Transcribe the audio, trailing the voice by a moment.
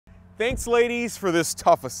Thanks, ladies, for this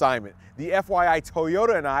tough assignment. The FYI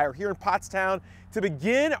Toyota and I are here in Pottstown to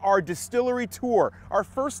begin our distillery tour. Our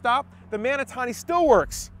first stop, the Manatani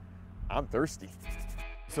Stillworks. I'm thirsty.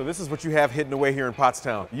 So this is what you have hidden away here in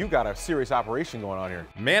Pottstown. You got a serious operation going on here.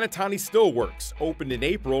 Manatani Stillworks, opened in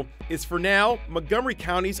April, is for now Montgomery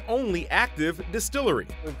County's only active distillery.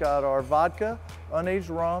 We've got our vodka, unaged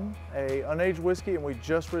rum, a unaged whiskey, and we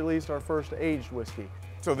just released our first aged whiskey.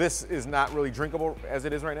 So this is not really drinkable as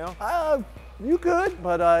it is right now? You could,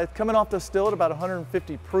 but it's coming off the still at about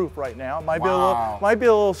 150 proof right now. It might be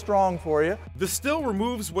a little strong for you. The still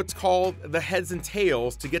removes what's called the heads and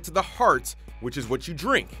tails to get to the heart, which is what you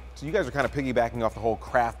drink. So you guys are kind of piggybacking off the whole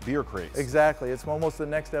craft beer craze. Exactly, it's almost the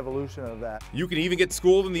next evolution of that. You can even get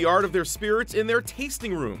schooled in the art of their spirits in their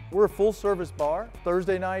tasting room. We're a full service bar.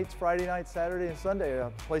 Thursday nights, Friday nights, Saturday and Sunday,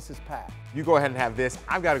 the place is packed. You go ahead and have this.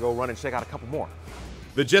 I've got to go run and check out a couple more.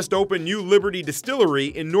 The just opened New Liberty Distillery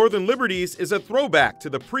in Northern Liberties is a throwback to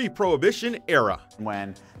the pre-Prohibition era.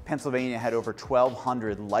 When Pennsylvania had over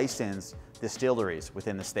 1,200 licensed distilleries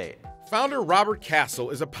within the state. Founder Robert Castle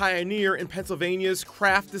is a pioneer in Pennsylvania's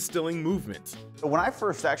craft distilling movement. When I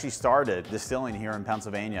first actually started distilling here in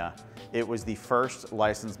Pennsylvania, it was the first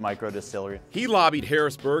licensed micro distillery. He lobbied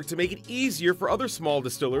Harrisburg to make it easier for other small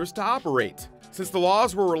distillers to operate. Since the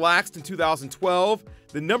laws were relaxed in 2012,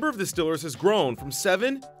 the number of distillers has grown from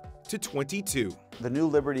 7 to 22. The New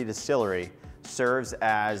Liberty Distillery serves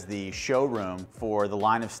as the showroom for the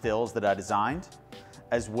line of stills that I designed,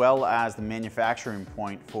 as well as the manufacturing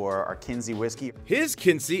point for our Kinsey whiskey. His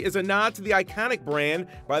Kinsey is a nod to the iconic brand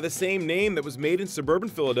by the same name that was made in suburban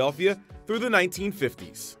Philadelphia through the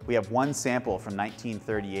 1950s. We have one sample from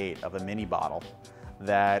 1938 of a mini bottle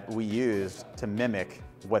that we used to mimic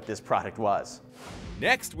what this product was.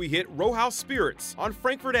 Next, we hit Row House Spirits on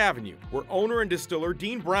Frankfort Avenue, where owner and distiller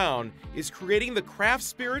Dean Brown is creating the craft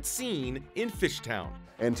spirit scene in Fishtown.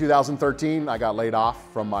 In 2013, I got laid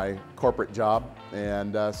off from my corporate job,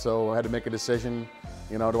 and so I had to make a decision,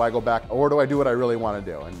 you know, do I go back or do I do what I really want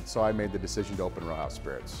to do? And so I made the decision to open Row House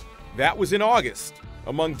Spirits. That was in August.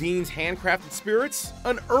 Among Dean's handcrafted spirits,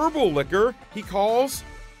 an herbal liquor he calls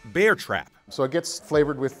Bear Trap. So it gets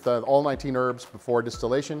flavored with all 19 herbs before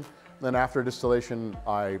distillation. Then after distillation,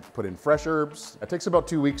 I put in fresh herbs. It takes about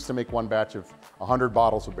 2 weeks to make one batch of 100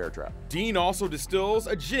 bottles of Bear Trap. Dean also distills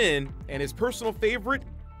a gin and his personal favorite,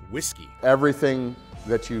 whiskey. Everything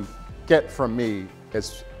that you get from me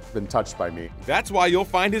has been touched by me. That's why you'll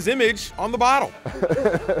find his image on the bottle.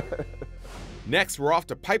 Next, we're off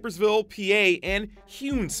to Pipersville, PA, and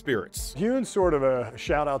Hune Spirits. Hune's sort of a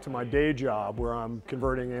shout out to my day job where I'm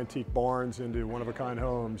converting antique barns into one-of-a-kind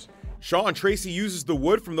homes. Sean Tracy uses the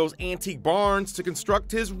wood from those antique barns to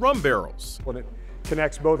construct his rum barrels. When it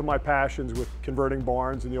connects both of my passions with converting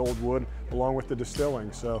barns and the old wood along with the distilling.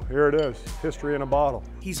 So here it is, history in a bottle.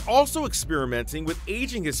 He's also experimenting with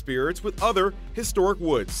aging his spirits with other historic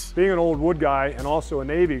woods. Being an old wood guy and also a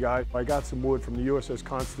Navy guy, I got some wood from the USS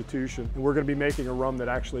Constitution, and we're going to be making a rum that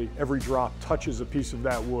actually every drop touches a piece of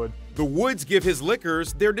that wood. The woods give his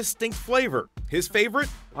liquors their distinct flavor. His favorite?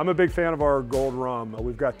 I'm a big fan of our gold rum.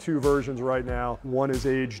 We've got two versions right now. One is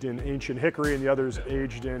aged in ancient hickory and the other is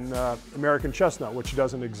aged in American chestnut, which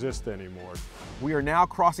doesn't exist anymore. We are now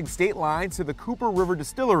crossing state lines to the Cooper River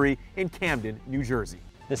Distillery in Camden, New Jersey.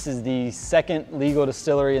 This is the second legal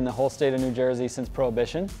distillery in the whole state of New Jersey since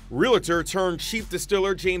Prohibition. Realtor turned chief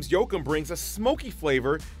distiller James Yoakum brings a smoky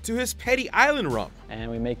flavor to his Petty Island rum. And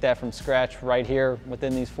we make that from scratch right here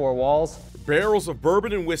within these four walls. Barrels of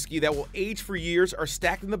bourbon and whiskey that will age for years are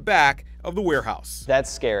stacked in the back of the warehouse. That's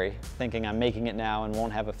scary, thinking I'm making it now and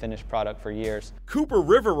won't have a finished product for years. Cooper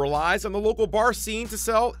River relies on the local bar scene to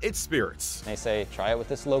sell its spirits. They say, try it with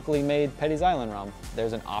this locally made Petty's Island rum.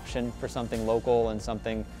 There's an option for something local and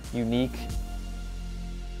something unique.